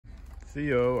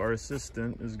Theo, our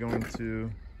assistant, is going to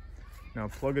now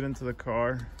plug it into the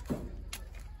car.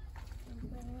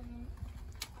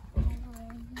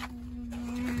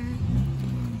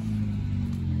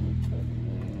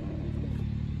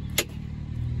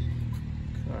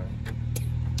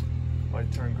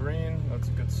 Light turned green, that's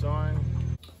a good sign.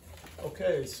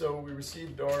 Okay, so we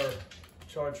received our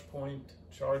ChargePoint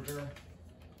charger.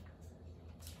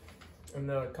 In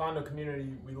the condo community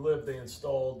we live, they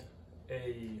installed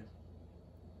a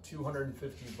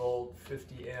 250 volt,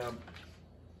 50 amp,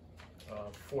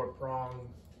 4-prong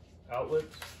outlet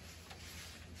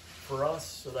for us,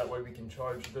 so that way we can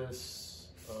charge this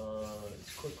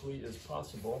as quickly as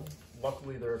possible.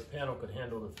 Luckily their panel could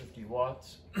handle the 50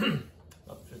 watts. Not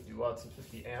the 50 watts, the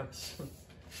 50 amps.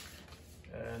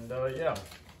 And yeah,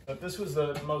 but this was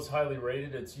the most highly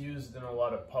rated. It's used in a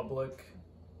lot of public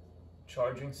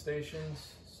charging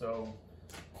stations. So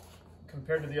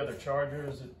compared to the other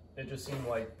chargers, it just seemed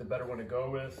like the better one to go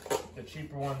with. The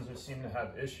cheaper ones just seem to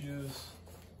have issues.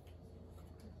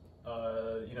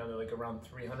 You know, they're like around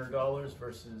 $300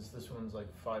 versus this one's like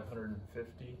 $550.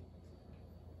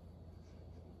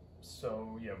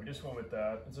 So yeah, we just went with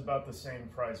that. It's about the same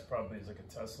price probably as like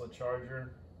a Tesla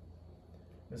charger.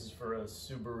 This is for a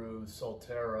Subaru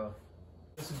SOLTERRA.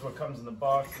 This is what comes in the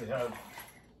box. They have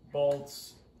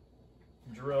bolts,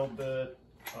 drill bit,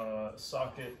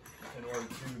 socket in order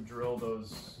to drill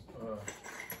those,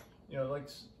 you know, like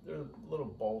they're little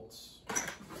bolts.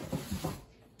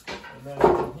 And then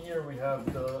in here we have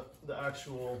the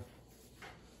actual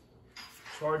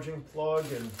charging plug,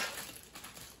 and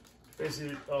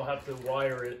basically I'll have to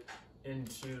wire it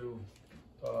into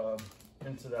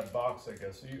that box, I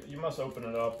guess. So you must open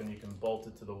it up and you can bolt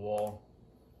it to the wall.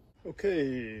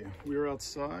 Okay, we're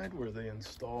outside where they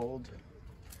installed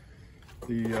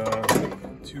the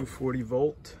 240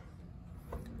 volt,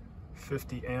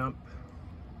 50 amp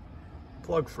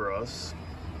plug for us.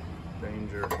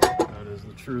 Danger, that is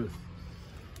the truth.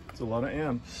 It's a lot of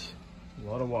amps, a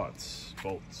lot of watts,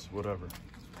 volts, whatever.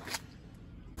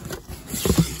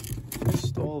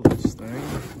 Install this thing.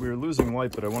 We were losing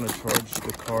light, but I want to charge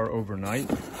the car overnight.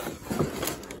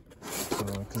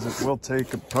 Because it will take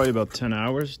probably about 10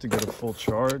 hours to get a full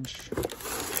charge.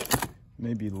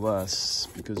 Maybe less,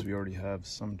 because we already have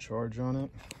some charge on it.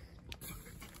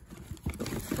 But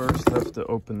we first have to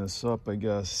open this up, I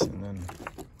guess, and then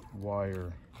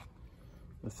wire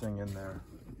the thing in there.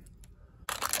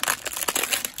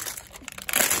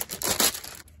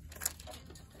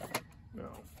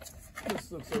 Now,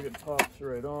 this looks like it pops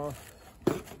right off.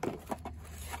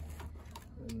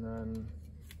 And then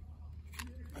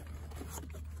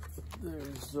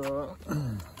there's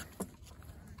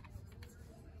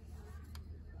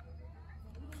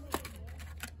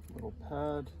little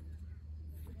pad.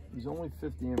 There's only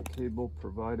 50 amp cable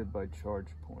provided by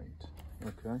ChargePoint.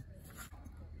 Okay.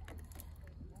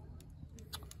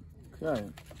 Okay.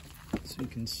 So you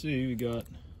can see we got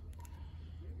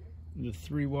the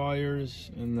 3 wires,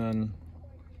 and then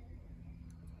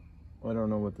I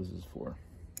don't know what this is for.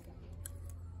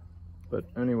 But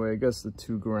anyway, I guess the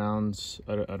 2 grounds,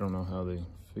 I don't know how they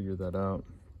figured that out.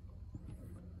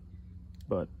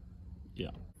 But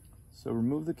yeah. So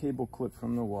remove the cable clip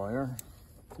from the wire,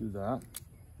 do that.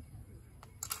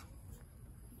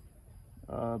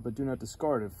 But do not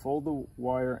discard it. Fold the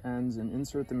wire ends and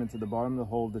insert them into the bottom of the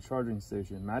hole of the charging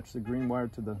station. Match the green wire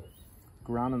to the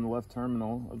ground in the left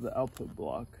terminal of the output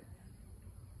block.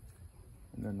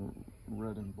 And then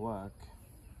red and black.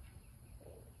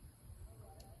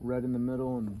 Red in the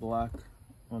middle and black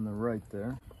on the right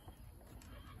there.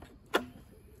 You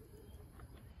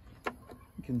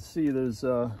can see there's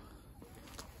a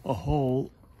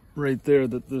hole right there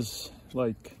that this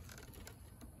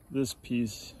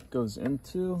piece goes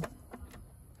into,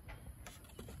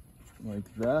 like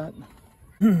that.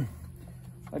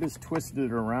 I just twisted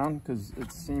it around because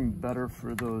it seemed better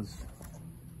for the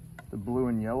blue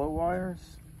and yellow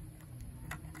wires.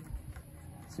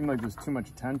 It seemed like there's too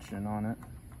much tension on it.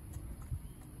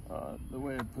 The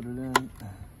way I put it in. Okay.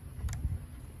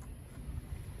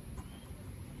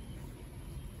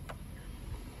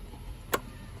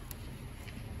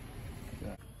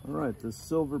 All right, the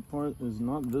silver part is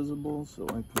not visible, so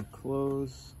I can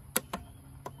close.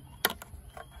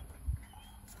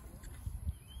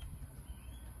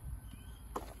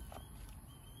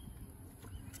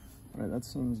 All right, that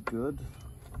seems good.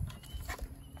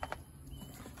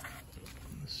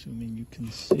 Assuming you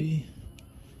can see.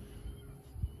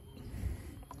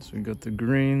 So we got the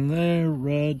green there,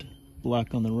 red,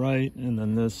 black on the right, and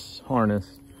then this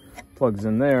harness plugs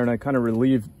in there. And I kind of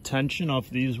relieve tension off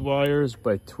these wires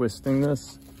by twisting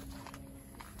this.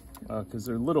 because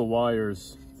they're little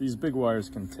wires. These big wires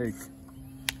can take,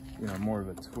 you know, more of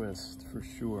a twist for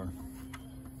sure.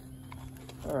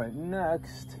 All right,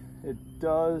 next it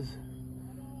does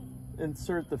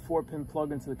insert the 4-pin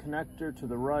plug into the connector to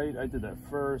the right. I did that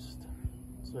first,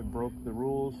 so I broke the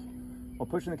rules. While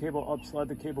pushing the cable up, slide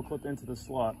the cable clip into the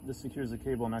slot. This secures the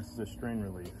cable and acts as a strain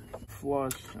relief.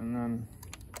 Flush, and then,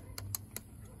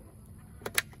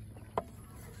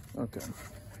 okay.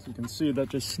 So you can see that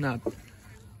just snapped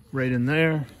right in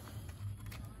there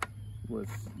with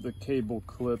the cable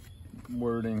clip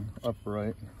wording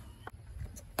upright.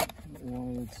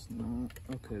 Why it's not,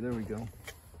 okay, there we go.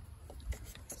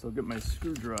 So I'll get my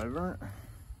screwdriver.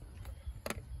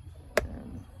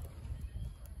 And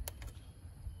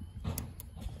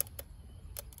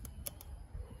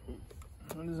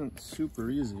that isn't super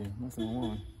easy, nothing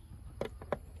wrong.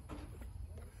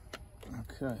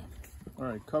 Okay, all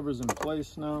right, cover's in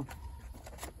place now.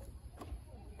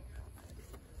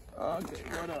 Okay,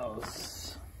 what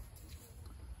else?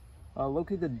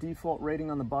 Locate the default rating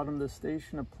on the bottom of the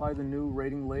station. Apply the new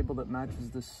rating label that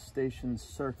matches the station's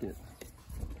circuit.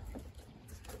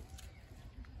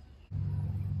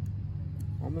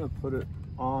 I'm gonna put it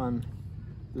on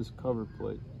this cover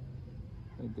plate,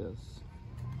 I guess,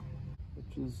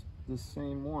 which is the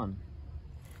same one.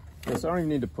 Yes, I don't even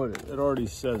need to put it. It already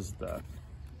says that,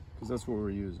 because that's what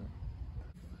we're using.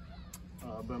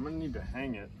 But I'm gonna need to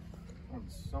hang it on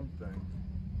something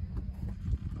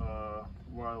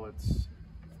while it's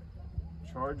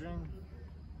charging.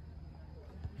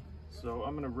 So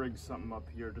I'm gonna rig something up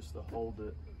here just to hold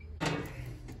it.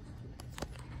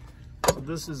 So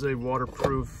this is a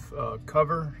waterproof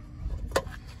cover,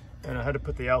 and I had to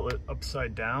put the outlet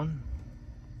upside down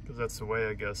because that's the way,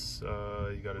 I guess,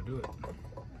 you gotta do it.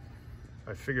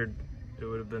 I figured it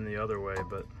would have been the other way,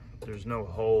 but there's no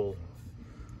hole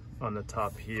on the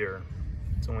top here.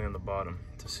 It's only on the bottom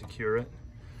to secure it.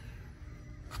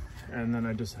 And then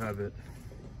I just have it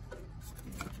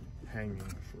hanging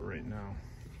for right now.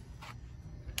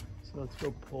 So let's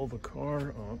go pull the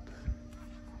car up,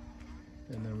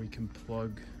 and then we can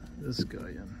plug this guy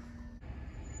in.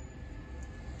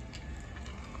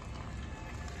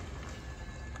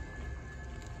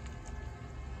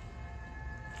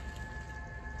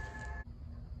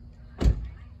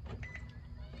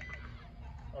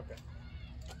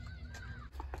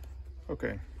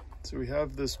 Okay, so we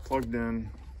have this plugged in,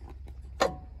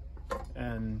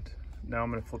 and now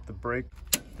I'm going to flip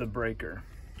the breaker.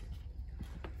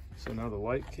 So now the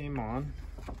light came on.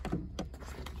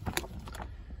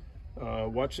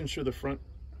 Watch and ensure the front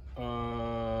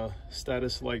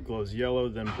status light glows yellow,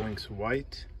 then blinks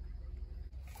white.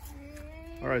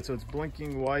 All right, so it's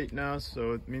blinking white now,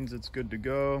 so it means it's good to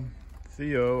go.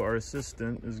 Theo, our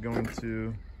assistant, is going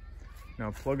to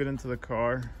now plug it into the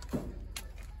car.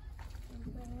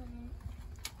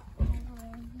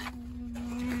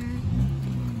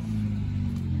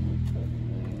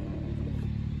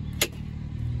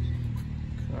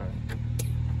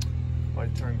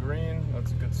 Light turned green,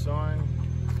 that's a good sign.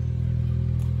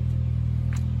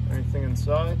 Anything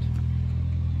inside?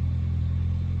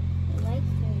 The lights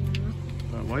turned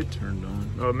on. That light turned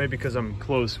on. Oh, maybe because I'm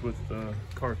close with the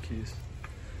car keys.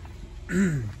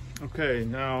 Okay,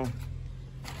 now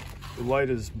the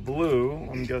light is blue.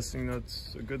 I'm guessing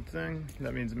that's a good thing.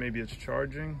 That means maybe it's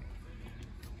charging,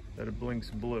 that it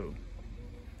blinks blue.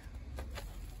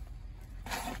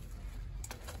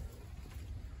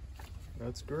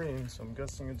 That's green, so I'm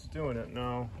guessing it's doing it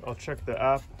now. I'll check the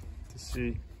app to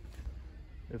see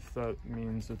if that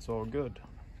means it's all good.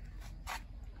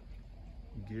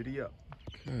 Giddy up.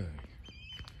 Okay.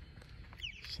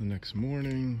 It's the next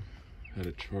morning. Had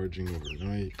it charging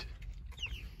overnight.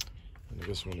 And I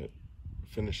guess when it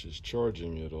finishes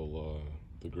charging, it'll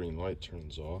the green light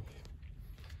turns off.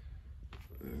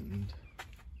 And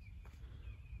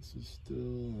this is still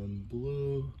on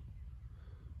blue.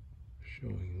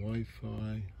 Showing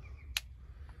Wi-Fi.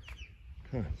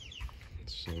 Okay,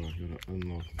 so I gotta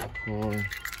unlock the car.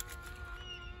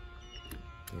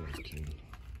 Then we can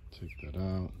take that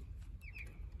out.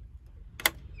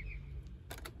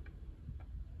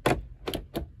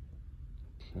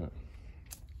 Okay.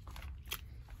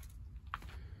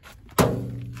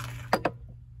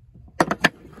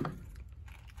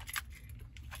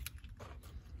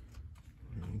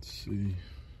 Let's see.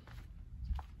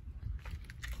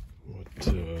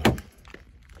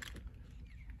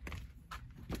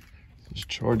 It's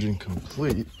charging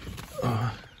complete.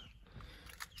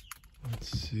 Let's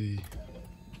see.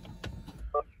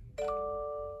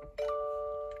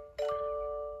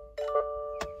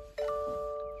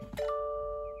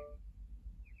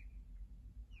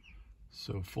 So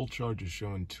So full charge is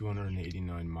showing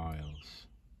 289 miles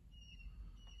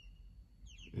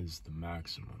is the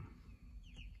maximum.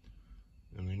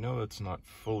 And we know that's not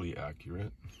fully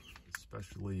accurate,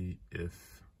 especially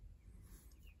if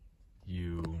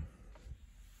you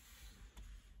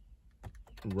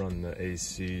run the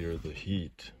AC or the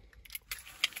heat.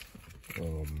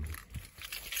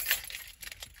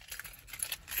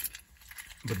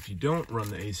 But if you don't run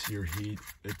the AC or heat,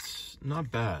 it's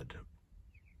not bad.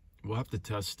 We'll have to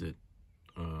test it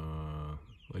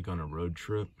like on a road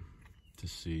trip to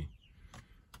see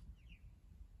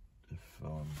if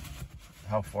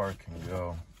how far it can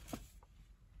go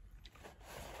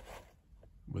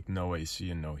with no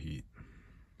AC and no heat.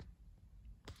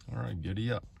 All right,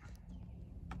 giddy up.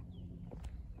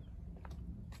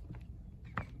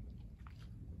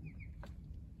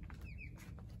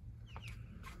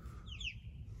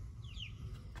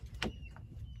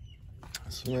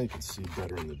 So now you can see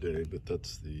better in the day, but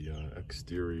that's the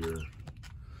exterior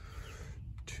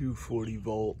 240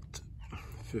 volt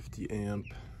 50 amp.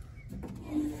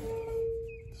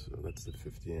 So that's the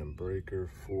 50 amp breaker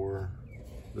for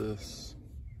this.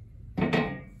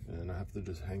 And I have to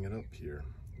just hang it up here.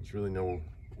 There's really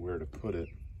nowhere to put it.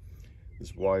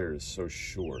 This wire is so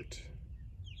short.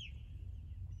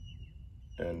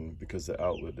 And because the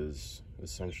outlet is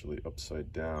essentially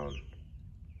upside down,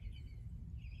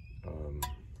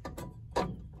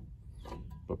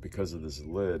 but because of this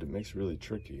lid, it makes it really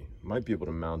tricky. Might be able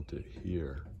to mount it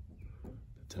here,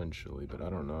 potentially, but I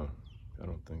don't know. I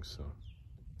don't think so.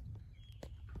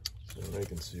 So now you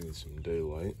can see with some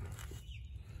daylight.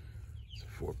 It's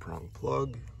a 4-prong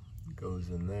plug. It goes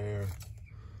in there,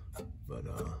 but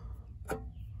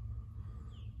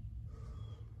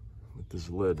with this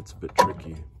lid, it's a bit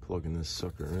tricky plugging this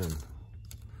sucker in,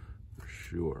 for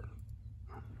sure.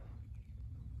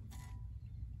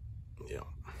 Yeah,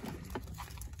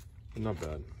 not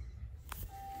bad.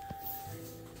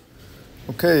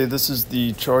 Okay, this is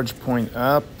the ChargePoint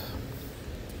app.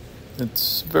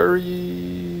 It's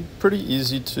pretty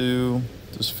easy to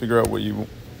just figure out what you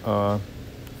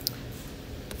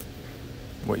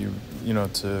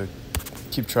to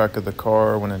keep track of the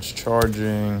car when it's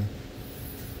charging.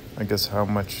 I guess how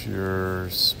much you're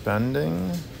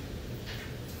spending,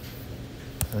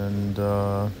 and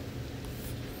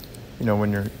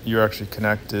when you're actually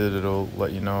connected, it'll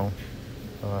let you know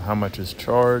how much is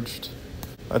charged.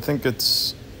 I think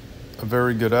it's a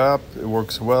very good app. It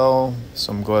works well,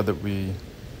 so I'm glad that we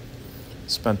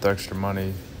spent the extra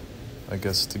money, I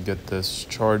guess, to get this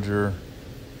charger.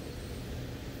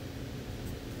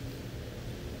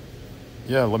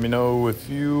 Yeah, let me know if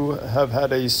you have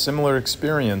had a similar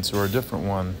experience or a different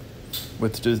one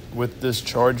with this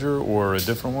charger or a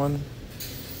different one.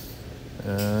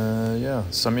 Yeah,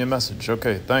 send me a message.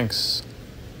 Okay, thanks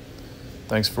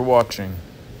for watching.